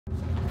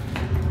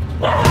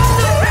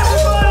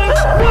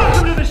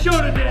Welcome to the show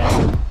today.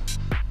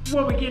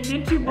 What are we getting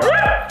into, bro?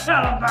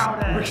 Tell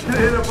about it. We're gonna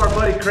hit up our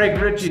buddy Craig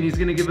Ritchie, and he's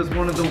gonna give us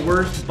one of the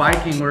worst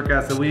biking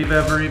workouts that we've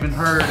ever even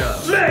heard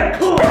of. Very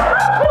cool.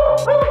 Yeah,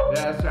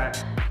 that's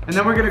right. And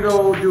then we're gonna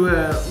go do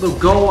a little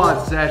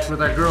GOWOD sesh with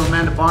our girl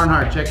Amanda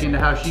Barnhart, check into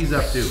how she's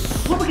up to.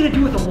 What are we gonna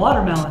do with the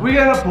watermelon? We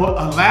gotta put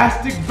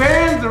elastic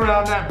bands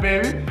around that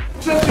baby,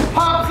 so she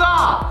pops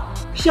off.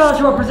 Shout out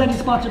to our presenting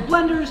sponsor,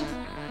 Blenders.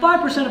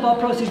 5% of all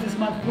proceeds this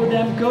month for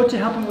them go to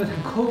helping with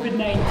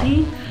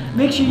COVID-19.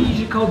 Make sure you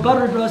use your code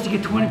Buttery Bros to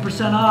get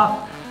 20%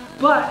 off.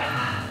 But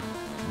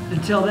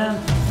until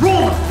then,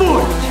 roll the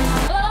footage!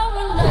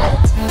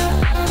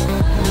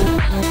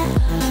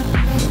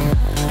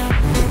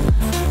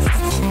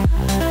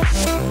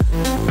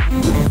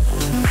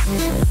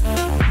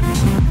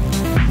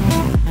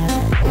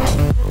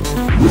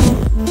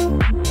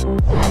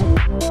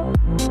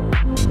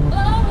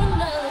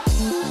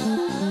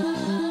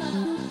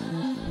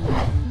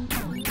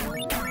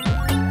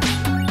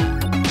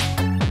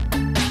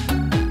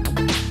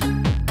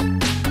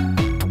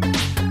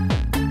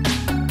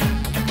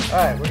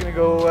 Alright, we're gonna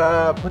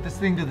go put this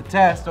thing to the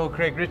test. Old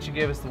Craig Ritchie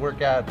gave us the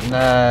workout.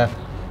 And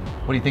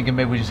what are you thinking?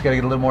 Maybe we just gotta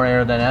get a little more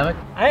aerodynamic?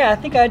 I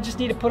think I just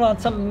need to put on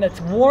something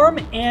that's warm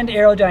and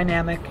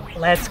aerodynamic.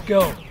 Let's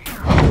go.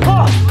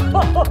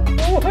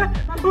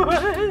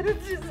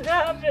 What just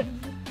happened?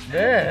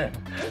 Man,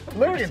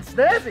 looking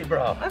snazzy,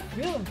 bro. I'm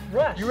feeling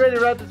fresh. You ready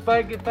to ride this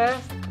bike and get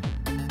fast?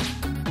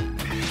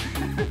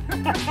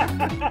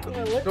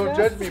 Don't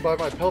judge me by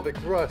my pelvic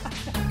thrust.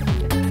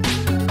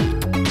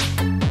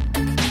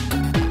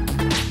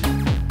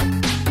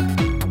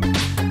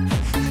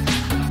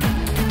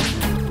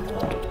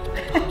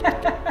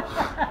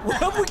 What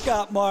have we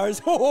got,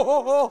 Mars?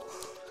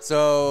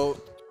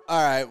 So,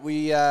 all right,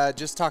 we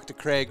just talked to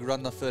Craig,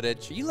 run the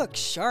footage. You look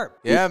sharp.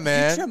 Yeah, You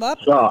man. trim up?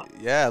 Sharp.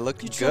 Yeah,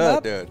 looking You trim good,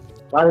 up? dude.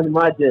 I didn't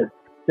imagine.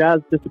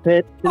 Jazz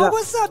disappeared. Oh,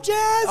 what's up,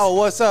 Jazz? Oh,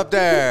 what's up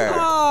there?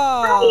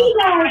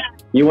 Oh.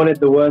 You wanted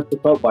the worst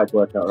assault bike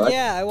workout, right?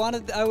 Yeah,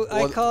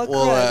 I called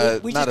well,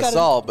 Craig. We not just got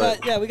assault,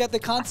 but yeah, we got the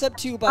Concept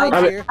 2 bike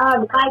I mean, here.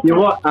 You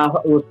what?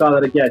 We'll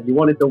start that again. You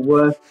wanted the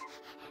worst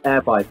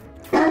air bike.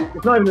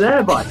 It's not even an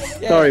air bike.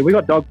 Yeah. Sorry, we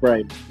got dog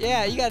brain.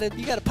 Yeah, you got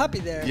a puppy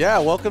there. Yeah,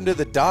 welcome to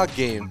the dog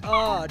game.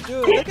 Oh,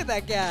 dude, look at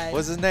that guy.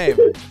 What's his name?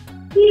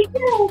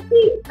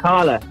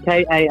 Kala,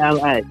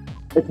 Kala.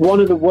 It's one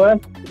of the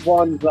worst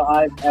ones that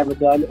I've ever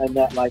done, and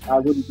that like I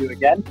wouldn't do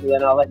again. So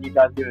then I'll let you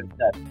guys do it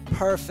instead.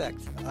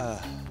 Perfect.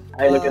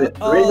 Hey, look at it.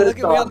 Oh, 3 look minutes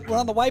at off. we're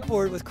on the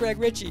whiteboard with Craig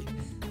Ritchie.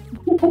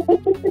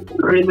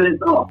 3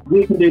 minutes off.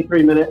 We can do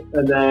 3 minutes,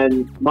 and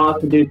then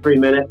Marston do 3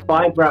 minutes.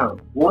 5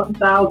 rounds.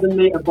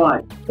 1,000-meter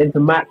bike into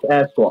max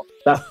air squat.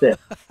 That's it.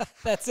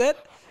 That's it?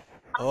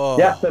 Oh.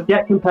 Yeah, so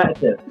get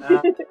competitive.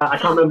 I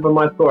can't remember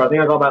my score. I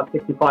think I got about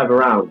 65 a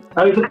round.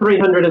 Over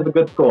 300 is a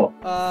good score.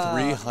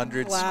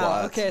 300 wow.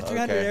 squats. Okay,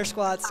 300 air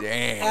squats.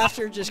 Damn.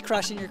 After just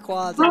crushing your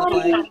quads on the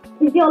bike.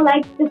 Because your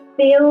legs just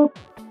feel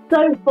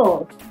so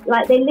full.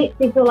 Like they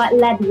literally feel like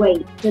lead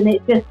weights, and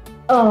it's just,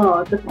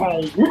 oh, the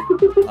pain.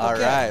 All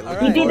right. all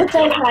looking You do forward the to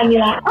first it. time,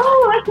 you're like,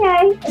 oh,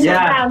 okay. And then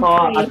Yeah,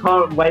 round I three.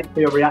 can't wait for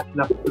your reaction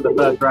after the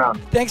first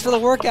round. Thanks for the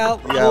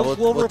workout. Yeah, we'll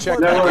we'll check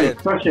report No back back. worries, in.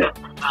 crush it.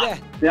 Yeah,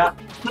 Yeah.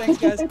 thanks,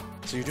 guys.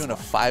 So you're doing a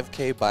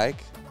 5K bike,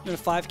 Doing a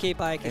 5K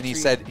bike. and he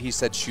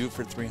said shoot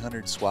for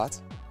 300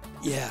 squats.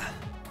 yeah.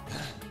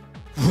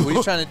 What are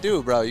you trying to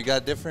do, bro? You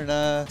got different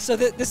So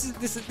this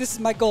is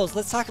my goals.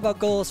 Let's talk about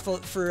goals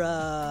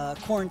for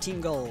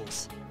quarantine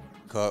goals.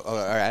 Oh, all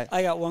right.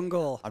 I got one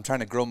goal. I'm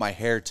trying to grow my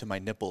hair to my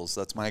nipples.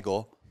 That's my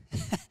goal.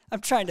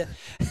 I'm trying to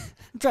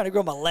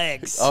grow my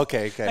legs.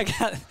 Okay. I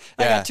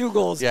got 2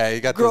 goals. Yeah, you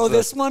got grow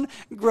those, this one,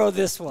 grow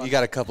this one. You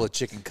got a couple of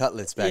chicken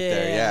cutlets back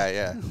there.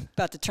 Yeah.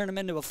 About to turn them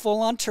into a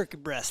full-on turkey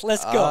breast.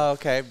 Let's go. Oh,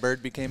 okay.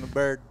 Bird became a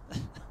bird.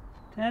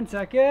 10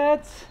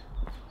 seconds.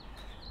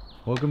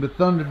 Welcome to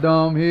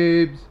Thunderdome,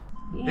 Hebes.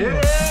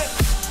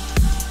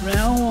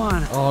 Round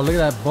 1. Oh, look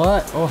at that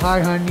butt. Oh, hi,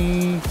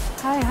 honey.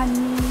 Hi,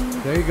 honey.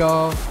 There you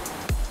go.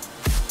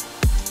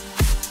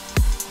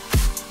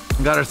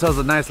 Got ourselves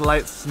a nice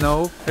light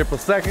snow. April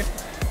 2nd.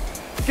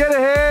 Get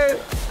ahead.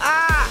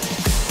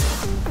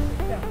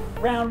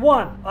 Round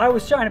 1. I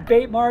was trying to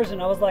bait Mars,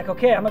 and I was like,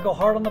 okay, I'm gonna go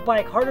hard on the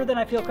bike. Harder than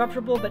I feel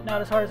comfortable, but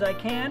not as hard as I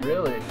can.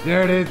 Really?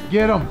 There it is.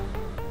 Get him.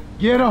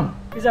 Get him.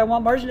 Because I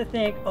want Margin to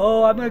think,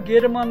 oh, I'm gonna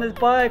get him on this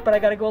bike, but I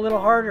gotta go a little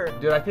harder.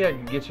 Dude, I think I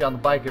can get you on the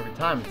bike every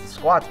time. It's the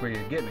squats where you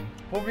get me.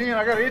 Put me in.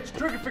 I got an itch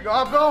trigger finger.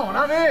 I'm going.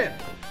 I'm in.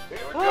 Here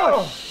we Oh,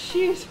 go.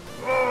 jeez.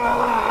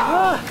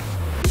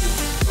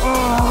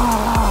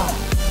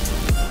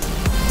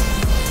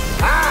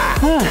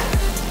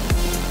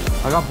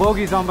 I got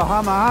bogeys on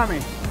behind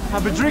me.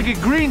 I've been drinking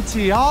green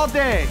tea all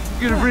day.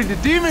 Gonna bring the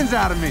demons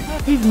out of me.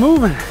 He's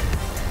moving.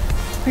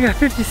 I got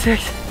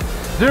 56.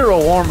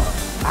 0 warm-up.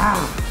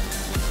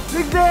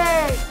 Big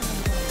day.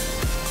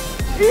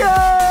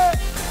 Yeah.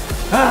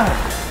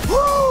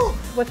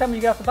 What time do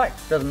you get off the bike?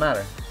 Doesn't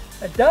matter.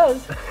 It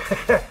does.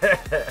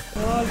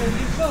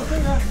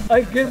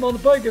 I get him on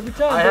the bike every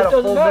time. I had a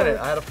full minute.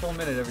 I had a full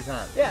minute every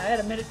time. Yeah, I had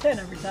a minute 10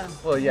 every time.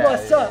 Well, yeah.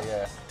 What's up?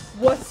 Yeah.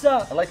 What's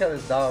up? I like how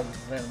this dog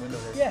ran the window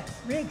here. Yeah,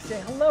 Rig,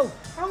 say hello.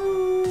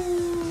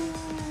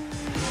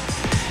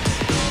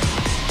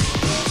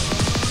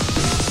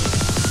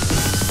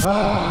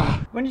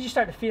 When did you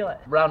start to feel it?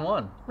 Round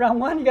 1. Round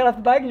 1, you got off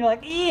the bike and you're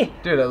like, eeh.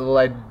 Dude,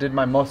 I did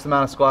my most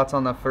amount of squats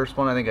on that first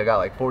one. I think I got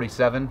like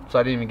 47, so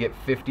I didn't even get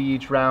 50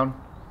 each round.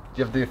 Do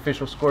you have the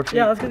official score sheet?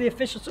 Yeah, let's get the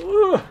official.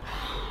 Ooh.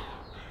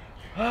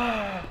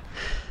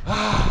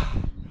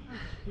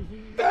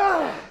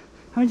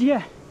 How'd you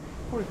get?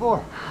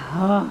 44.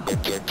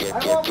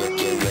 I won't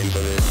leave.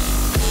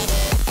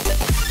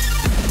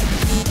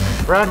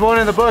 Round 1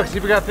 in the books.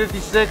 Heber got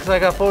 56, I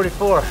got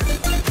 44.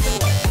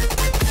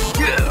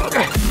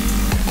 Okay.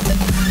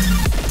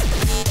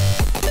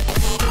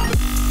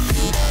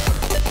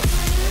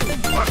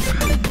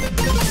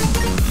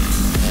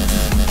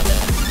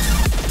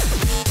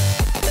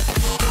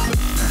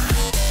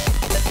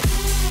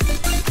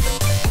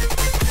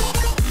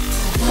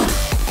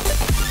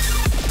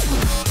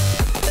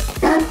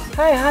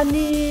 Hi,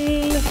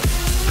 honey.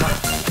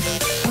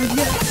 Where'd you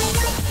get?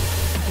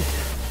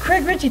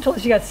 Craig Ritchie told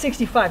us you got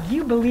 65. Do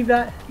you believe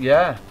that?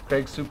 Yeah,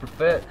 Craig's super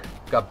fit.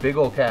 Got big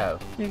old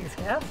calves. You think it's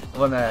calf?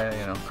 Well,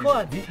 you know,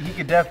 Quad. he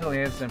could definitely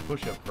handstand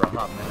push-up for a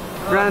hot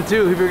minute. Round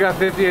 2, Heber got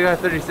 50, I got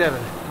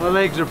 37. My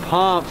legs are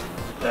pumped.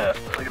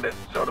 Look at this.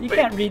 You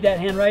can't read that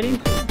handwriting.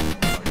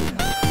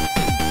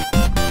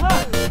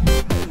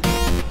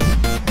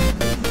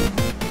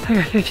 I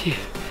got 50. That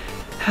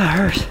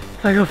hurts.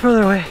 If I go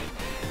further away,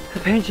 the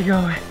pain should go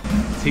away.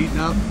 It's heating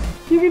up.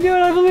 You can do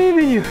it, I believe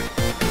in you.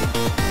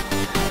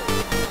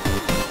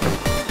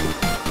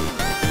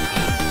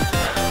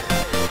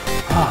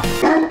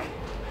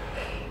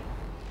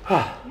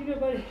 You do it,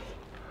 buddy.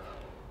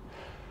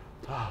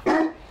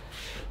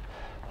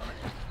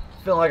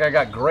 Feeling like I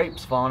got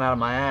grapes falling out of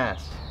my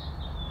ass.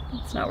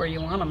 That's not where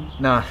you want them.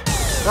 Nah.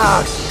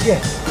 Oh,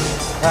 shit.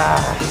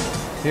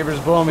 Heber's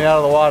blowing me out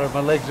of the water. My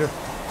legs are...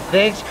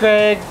 Thanks,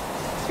 Craig.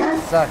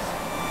 Sucks.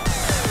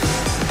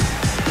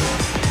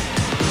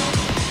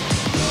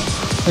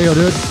 There you go,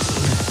 dude.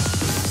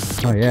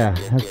 Oh yeah,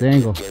 that's the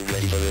angle.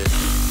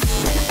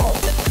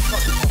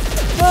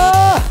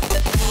 Ah!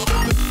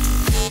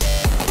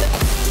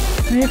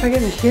 Maybe if I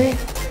get in the shade.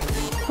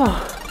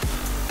 Oh,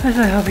 that's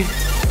not helping.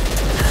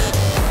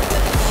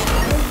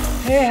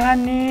 Hey,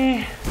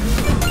 honey.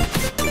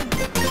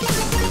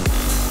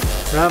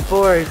 Round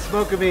 4, he's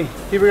smoking me.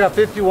 Heber got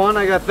 51,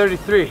 I got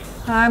 33.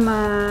 I'm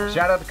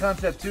Shout out to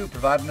Concept 2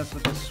 providing us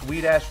with this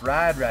sweet ass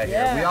ride right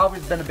Yeah. here. We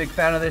always been a big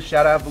fan of this.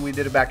 Shout out, but we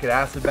did it back at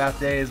Acid Bath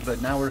days,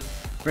 but now we're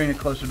bringing it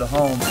closer to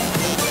home.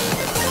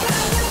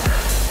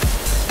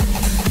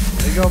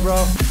 There you go,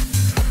 bro.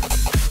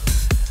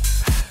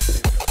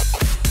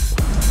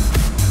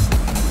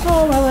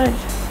 oh, my legs.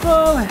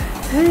 Oh, my.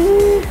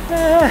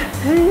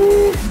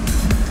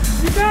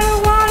 You gotta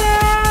want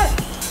it!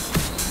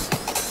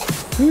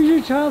 Who's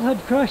your childhood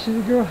crush as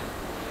a girl?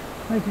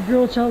 Like a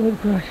girl childhood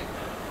crush?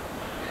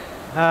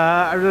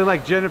 I really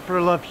like Jennifer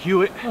Love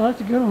Hewitt. Oh,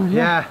 that's a good one.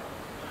 Yeah,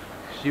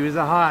 she was a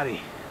hottie.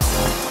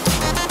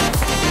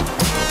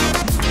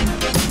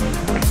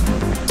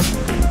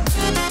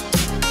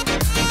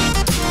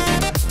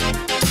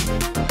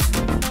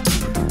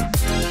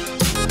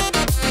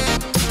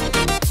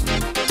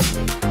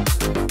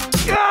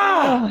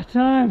 Oh,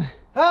 time.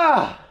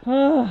 Ah!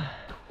 Oh.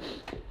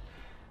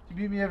 You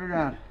beat me every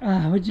round.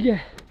 What'd you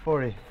get?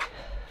 40.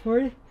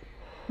 40?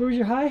 What was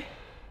your high?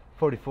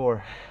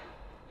 44.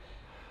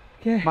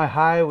 Okay. My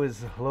high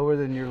was lower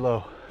than your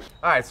low.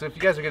 All right, so if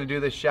you guys are gonna do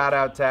this, shout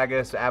out, tag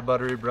us, at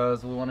Buttery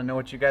Bros. We wanna know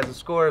what you guys'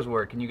 scores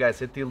were. Can you guys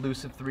hit the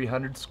elusive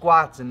 300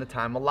 squats in the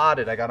time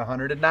allotted? I got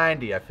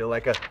 190. I feel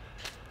like a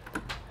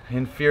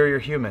inferior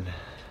human.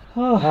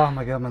 Oh,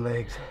 my god, my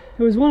legs.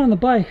 it was one on the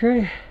bike,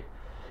 right?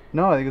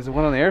 No, I think it was the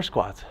one on the air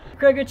squats.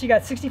 Craig Ritchie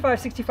got 65,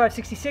 65,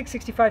 66,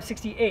 65,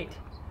 68,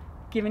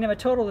 giving him a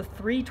total of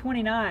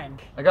 329.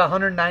 I got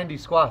 190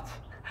 squats.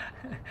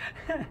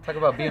 Talk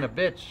about being a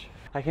bitch.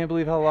 I can't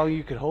believe how long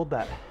you could hold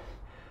that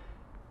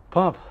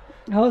pump.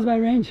 How was my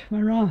range,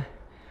 my ROM?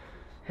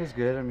 That's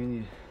good. I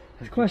mean,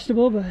 It's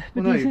questionable, but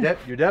well, no, decent.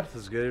 your depth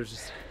is good. It was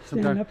just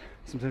Standing up.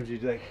 sometimes you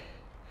like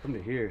come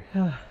to here.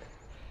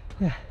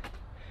 Yeah.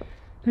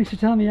 Thanks for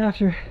telling me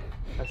after.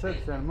 I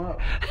said stand them up.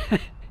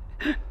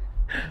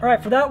 All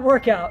right, for that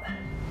workout,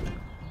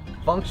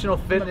 Functional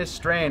fitness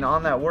strain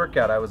on that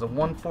workout. I was a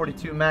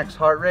 142 max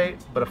heart rate,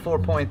 but a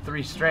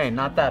 4.3 strain.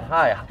 Not that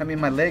high. I mean,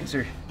 my legs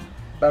are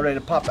about ready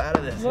to pop out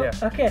of this. well,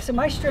 Yeah. okay, so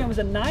my strain was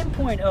a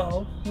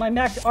 9.0. My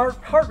max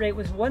heart rate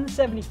was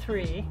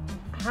 173.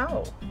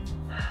 How?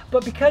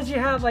 But because you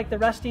have like the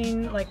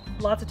resting, like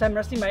lots of time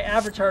resting, my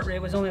average heart rate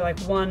was only like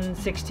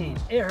 116.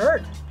 It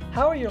hurt.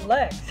 How are your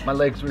legs? My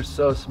legs were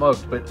so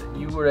smoked, but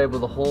you were able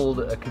to hold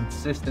a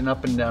consistent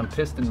up and down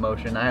piston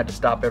motion. I had to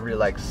stop every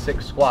like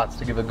 6 squats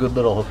to give a good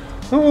little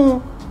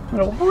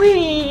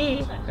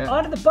Whee!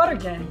 On to the Butter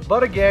Gang.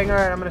 Butter Gang, all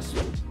right, I'm gonna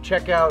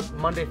check out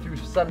Monday through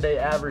Sunday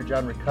average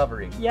on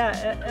recovery. Yeah,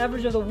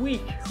 average of the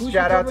week. Who's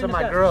Shout out to recovering my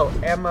the best? girl,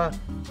 Emma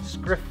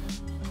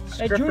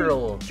Hey,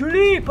 Skrifferl.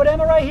 Julie, put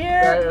Emma right here.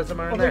 Yeah, there's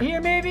Emma right over there.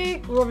 here,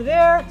 maybe. Or over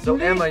there. So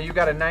Julie. Emma, you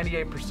got a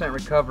 98%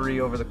 recovery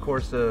over the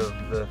course of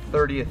the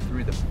 30th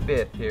through the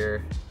 5th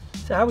here.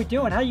 So how we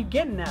doing? How you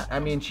getting that? I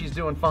mean, she's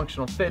doing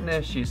functional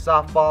fitness, she's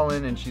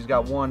softballing, and she's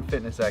got one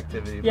fitness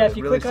activity. Yeah, but if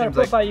you it really click on her seems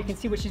like- profile, you can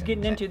see what she's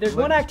getting into. There's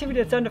one activity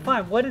that's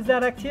undefined. What is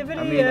that activity?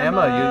 I mean,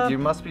 Emma, you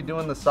must be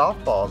doing the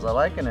softballs. I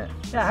liking it.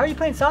 Yeah, how are you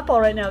playing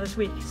softball right now this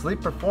week? Sleep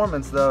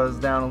performance, though, is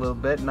down a little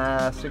bit,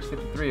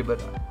 653,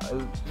 but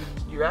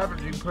you're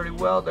averaging pretty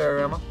well there,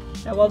 Emma.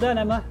 Yeah, well done,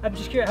 Emma. I'm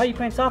just curious, how are you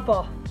playing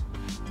softball?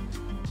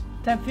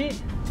 10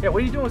 feet? Yeah,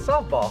 what are you doing with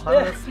softball? I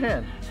don't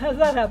understand. How's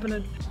that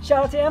happening?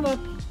 Shout out to Emma.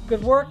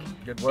 Good work.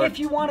 Good work. If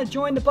you want to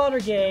join the Butter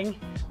Gang,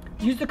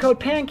 use the code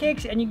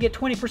PANCAKES and you get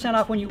 20%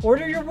 off when you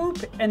order your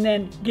Whoop, and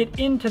then get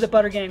into the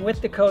Butter Gang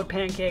with the code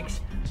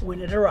PANCAKES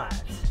when it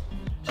arrives.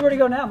 So where do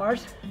you go now,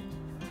 Mars?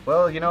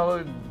 Well, you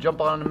know,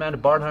 jump on Amanda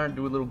Barnhart,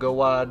 do a little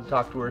GOWOD,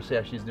 talk to her, see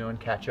how she's doing,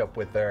 catch up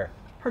with her.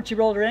 Heard she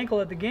rolled her ankle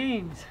at the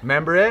games.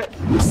 Remember it?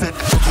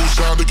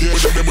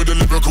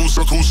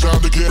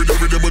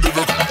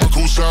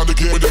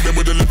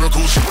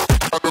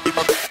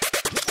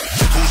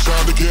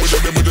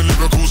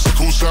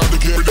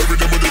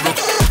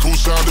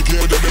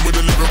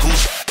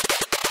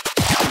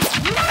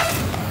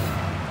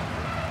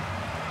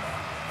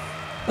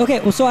 Okay,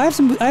 well, so I have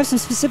some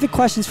specific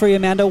questions for you,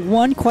 Amanda.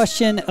 One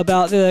question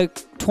about the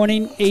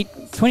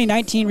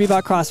 2019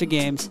 Reebok CrossFit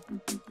Games.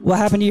 What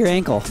happened to your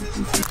ankle?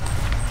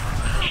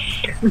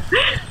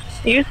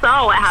 You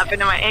saw what happened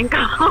to my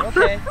ankle.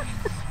 Okay.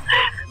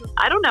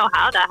 I don't know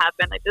how that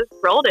happened. I just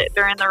rolled it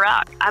during the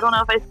rock. I don't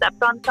know if I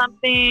stepped on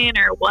something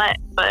or what,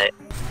 but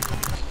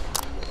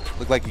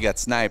Looked like you got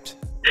sniped.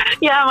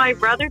 yeah, my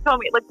brother told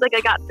me it looked like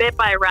I got bit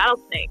by a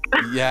rattlesnake.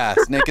 Yeah,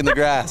 snake in the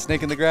grass,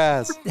 snake in the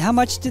grass. How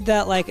much did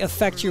that like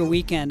affect your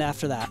weekend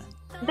after that?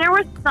 There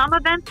were some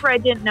events where I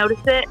didn't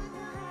notice it,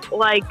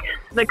 like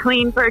the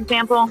clean, for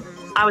example.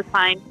 I was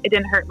fine. It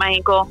didn't hurt my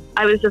ankle.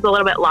 I was just a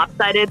little bit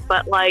lopsided,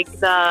 but like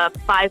the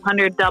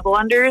 500 double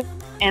unders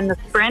and the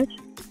sprint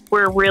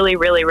were really,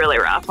 really, really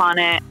rough on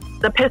it.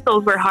 The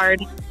pistols were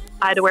hard.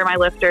 I had to wear my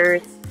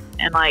lifters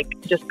and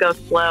like just go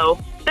slow.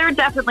 There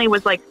definitely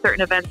was like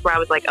certain events where I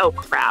was like, oh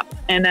crap.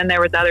 And then there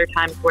was other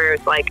times where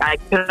it's like I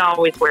couldn't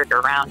always work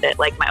around it.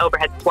 Like my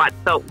overhead squats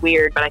felt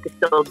weird, but I could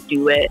still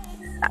do it.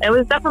 It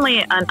was definitely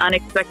an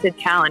unexpected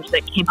challenge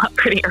that came up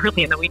pretty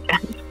early in the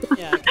weekend.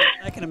 Yeah,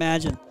 I can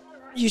imagine.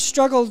 You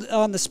struggled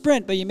on the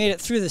sprint, but you made it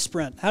through the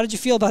sprint. How did you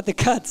feel about the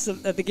cuts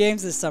at the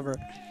games this summer?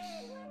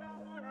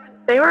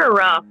 They were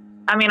rough.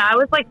 I mean, I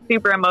was like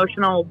super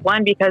emotional.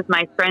 One, because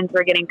my friends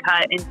were getting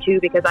cut, and two,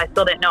 because I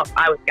still didn't know if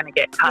I was going to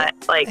get cut.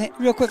 Like, Hey,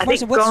 real quick I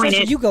question: think what going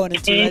sprint are you going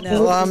into right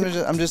now?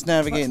 Well, I'm just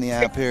navigating the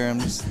app here. I'm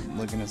just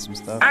looking at some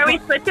stuff. Are we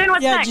switching?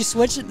 What's Yeah, next? did you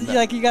switch it?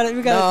 Like you got it.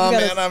 No,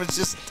 man, I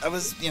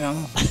was, you know,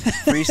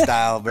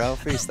 freestyle, bro,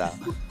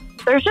 freestyle.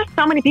 There's just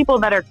so many people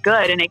that are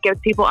good, and it gives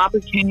people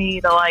opportunity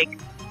to like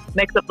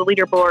mix up the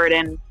leaderboard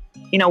and,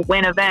 you know,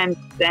 win events.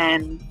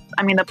 And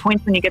I mean, the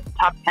points when you get to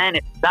top 10,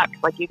 it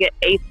sucks. Like you get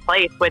 8th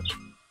place, which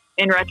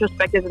in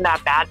retrospect isn't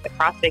that bad at the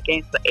CrossFit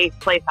Games, but 8th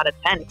place out of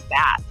 10 is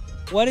bad.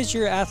 What is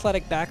your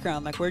athletic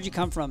background? Like, where'd you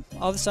come from?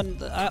 All of a sudden,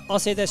 I'll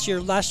say this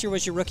year, last year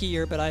was your rookie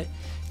year, but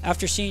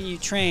after seeing you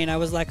train, I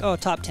was like, oh,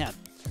 top 10.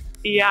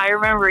 Yeah, I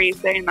remember you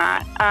saying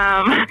that.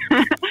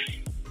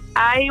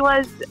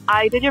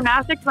 I did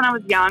gymnastics when I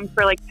was young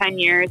for like 10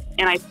 years,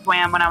 and I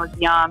swam when I was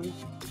young.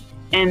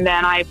 And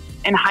then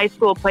in high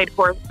school, played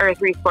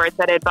 3 sports.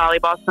 I did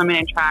volleyball, swimming,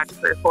 and track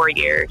for 4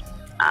 years.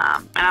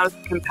 And I was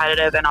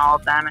competitive in all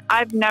of them.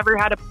 I've never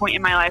had a point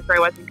in my life where I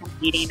wasn't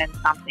competing in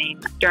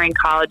something. During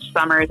college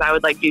summers, I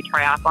would like do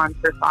triathlons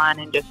for fun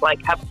and just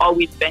like have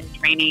always been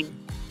training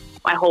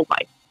my whole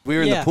life. We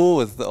were in the pool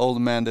with the old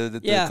Amanda at the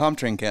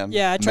ComTrain camp.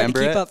 Yeah, I tried Remember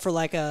to keep it? up for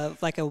like a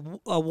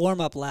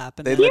warm-up lap.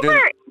 And Heber,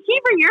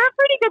 you're a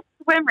pretty good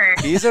swimmer.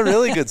 He's a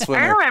really good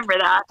swimmer. I remember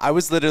that. I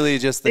was literally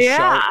just the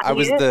shark. I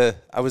was he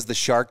is. the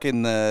shark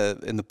in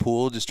the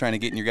pool, just trying to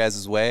get in your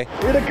guys' way.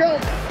 Here to go.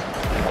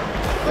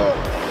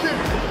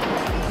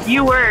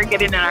 You were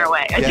getting in our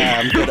way. Yeah,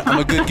 I'm good. I'm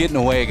a good getting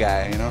away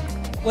guy, you know.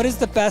 What is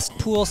the best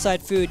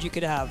poolside food you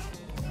could have?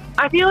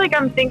 I feel like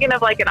I'm thinking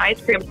of like an ice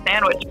cream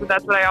sandwich because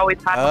that's what I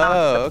always had when I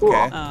was at the pool.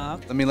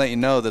 Okay. Let me let you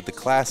know that the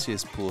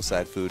classiest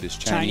poolside food is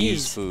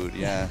Chinese food.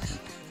 Yeah.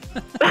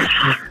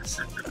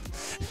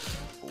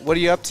 What are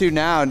you up to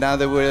now? Now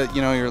that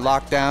you're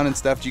locked down and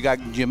stuff, do you got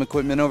gym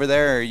equipment over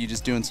there, or are you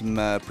just doing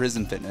some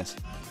prison fitness?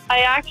 I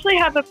actually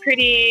have a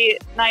pretty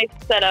nice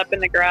setup in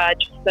the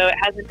garage, so it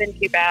hasn't been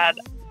too bad.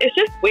 It's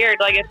just weird.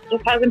 Like, it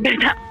just hasn't been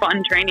that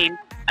fun training.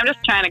 I'm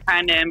just trying to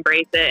kind of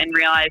embrace it and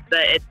realize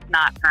that it's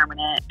not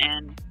permanent.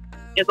 And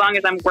as long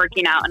as I'm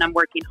working out and I'm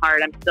working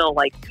hard, I'm still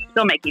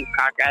making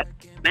progress.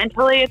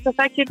 Mentally, it's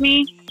affected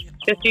me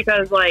just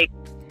because, like,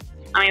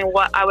 I mean,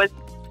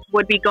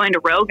 would be going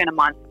to Rogue in a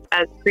month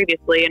as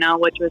previously,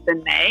 which was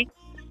in May.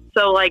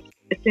 So like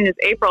as soon as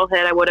April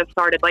hit, I would have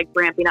started like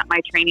ramping up my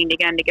training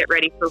again to get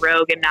ready for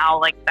Rogue. And now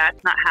like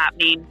that's not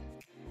happening.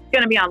 It's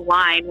going to be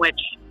online, which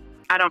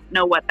I don't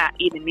know what that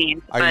even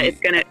means, but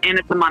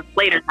it's a month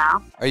later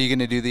now. Are you going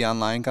to do the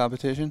online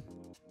competition?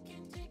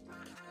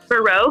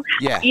 For Rogue?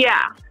 Yeah.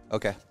 Yeah.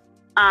 Okay.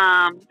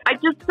 I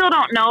just still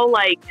don't know,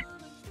 like,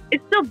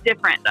 it's still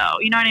different though.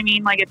 You know what I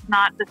mean? Like it's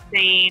not the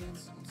same,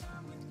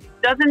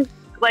 doesn't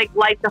like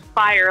light the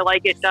fire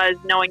like it does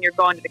knowing you're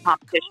going to the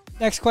competition.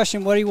 Next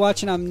question, what are you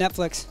watching on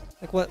Netflix?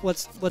 Like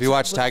what's have you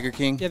watched Tiger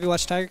King? Have you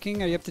watched Tiger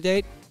King? Are you up to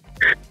date?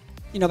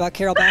 You know about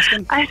Carol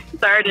Baskin? I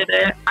started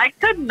it. I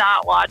could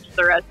not watch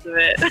the rest of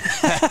it.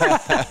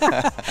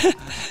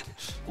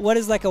 What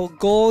is like a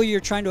goal you're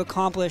trying to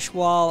accomplish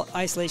while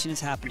isolation is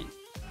happening?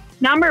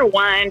 Number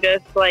one,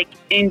 just like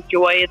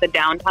enjoy the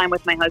downtime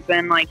with my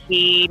husband. Like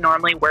he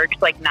normally works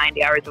like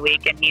 90 hours a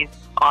week and he's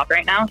off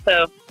right now.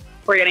 So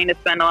we're getting to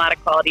spend a lot of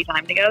quality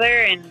time together.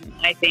 And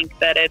I think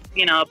that it's,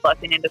 you know, a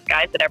blessing in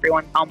disguise that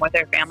everyone's home with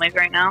their families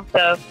right now.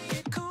 So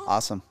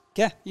awesome.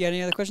 Yeah. You got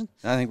any other questions?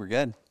 I think we're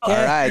good. Yeah,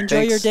 all right.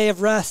 Enjoy your day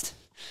of rest.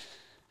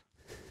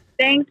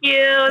 Thank you.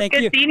 It's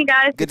good seeing you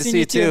guys. Good to see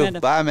you too.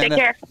 Amanda. Bye, Amanda. Take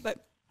care. Bye.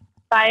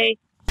 Bye.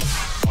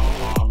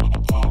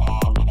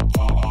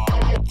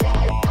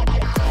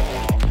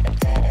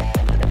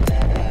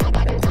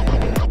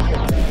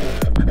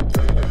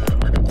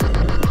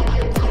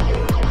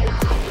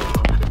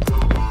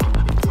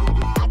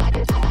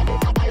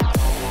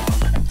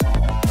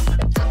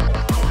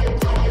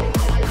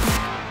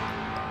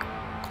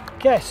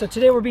 Okay, so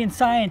today we're being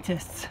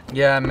scientists.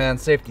 Yeah, man,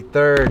 safety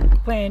third.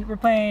 We're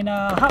playing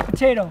hot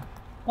potato,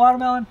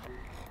 watermelon.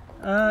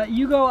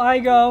 You go, I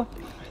go.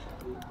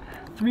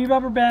 3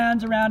 rubber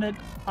bands around it.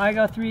 I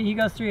go 3, he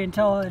goes 3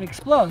 until it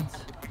explodes.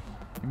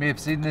 You may have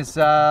seen this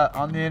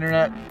on the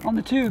internet. On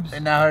the tubes.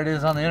 And now it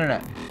is on the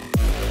internet.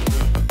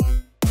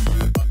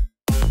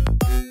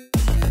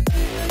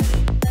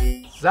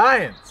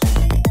 Science.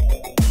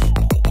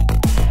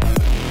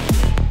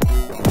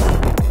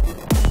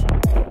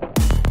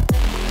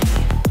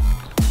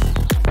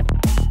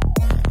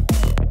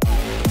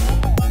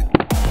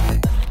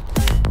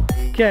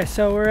 Okay,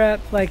 so we're at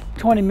like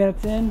 20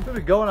 minutes in. It's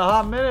been going a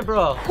hot minute,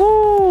 bro.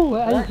 Woo!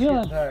 How you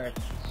feeling? Tired.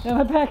 Yeah,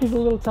 my back is a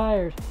little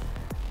tired.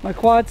 My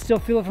quads still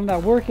feel it from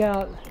that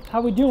workout. How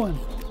we doing?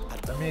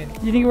 I mean,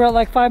 you think we're at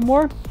like 5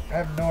 more? I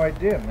have no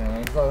idea,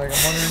 man. It's like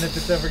I'm wondering if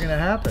it's ever gonna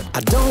happen.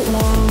 I don't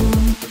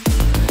want.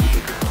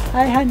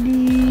 Hi,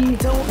 honey.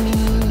 Don't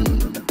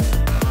need.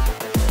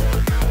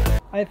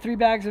 I have 3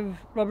 bags of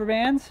rubber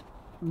bands.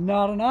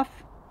 Not enough.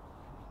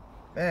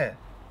 Man.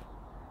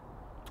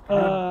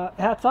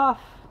 Hats off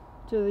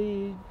to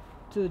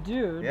the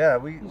dude. Yeah,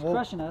 He's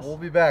crushing us. We'll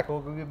be back. We'll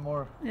go get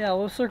more. Yeah,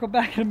 we'll circle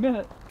back in a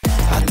minute.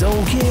 I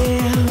don't care,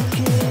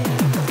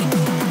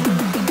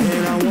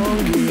 and I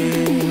won't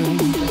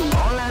give.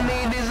 All I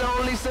need is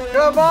only solution.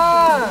 Come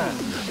on!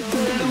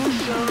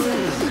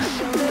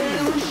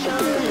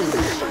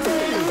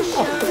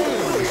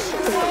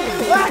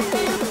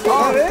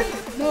 Oh, it?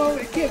 No,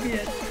 it can't be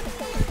it.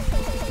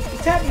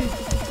 It's happening.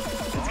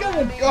 It's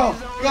coming. Go,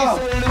 go.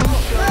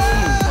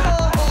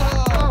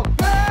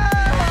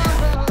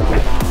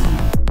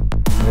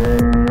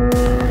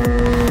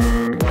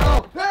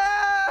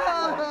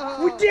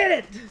 We did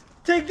it!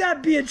 Take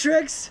that,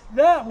 Beatrix!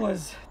 That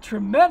was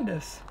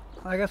tremendous.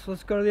 I guess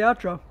let's go to the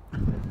outro.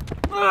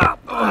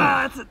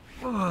 That's it.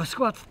 Oh,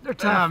 squats, they're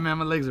tough. Ah, man,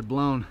 my legs are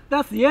blown.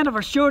 That's the end of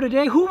our show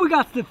today. Who we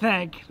got to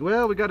thank?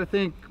 Well, we got to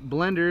thank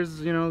blenders.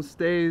 You know,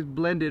 stay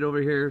blended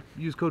over here.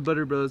 Use code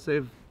Buttery Bros,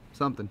 save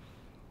something.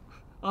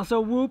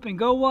 Also, Whoop and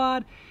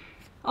GOWOD.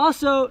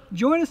 Also,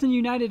 join us in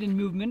United in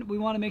Movement. We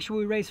want to make sure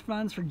we raise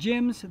funds for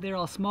gyms. They're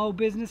all small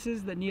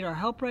businesses that need our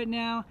help right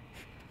now.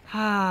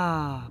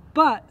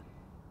 But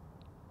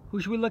who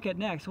should we look at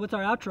next? What's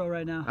our outro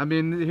right now? I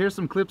mean, here's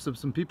some clips of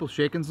some people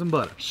shaking some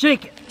butter.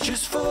 Shake it.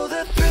 Just for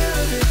the thrill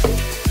of it.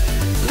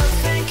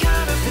 Nothing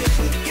kind of it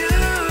with you.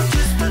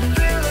 Just the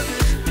thrill of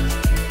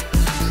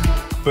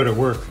it. Better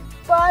work.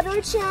 Butter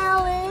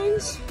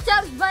challenge.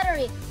 Subs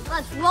Buttery.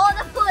 Let's roll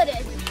the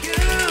footage. You,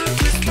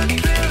 just the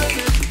thrill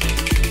of it.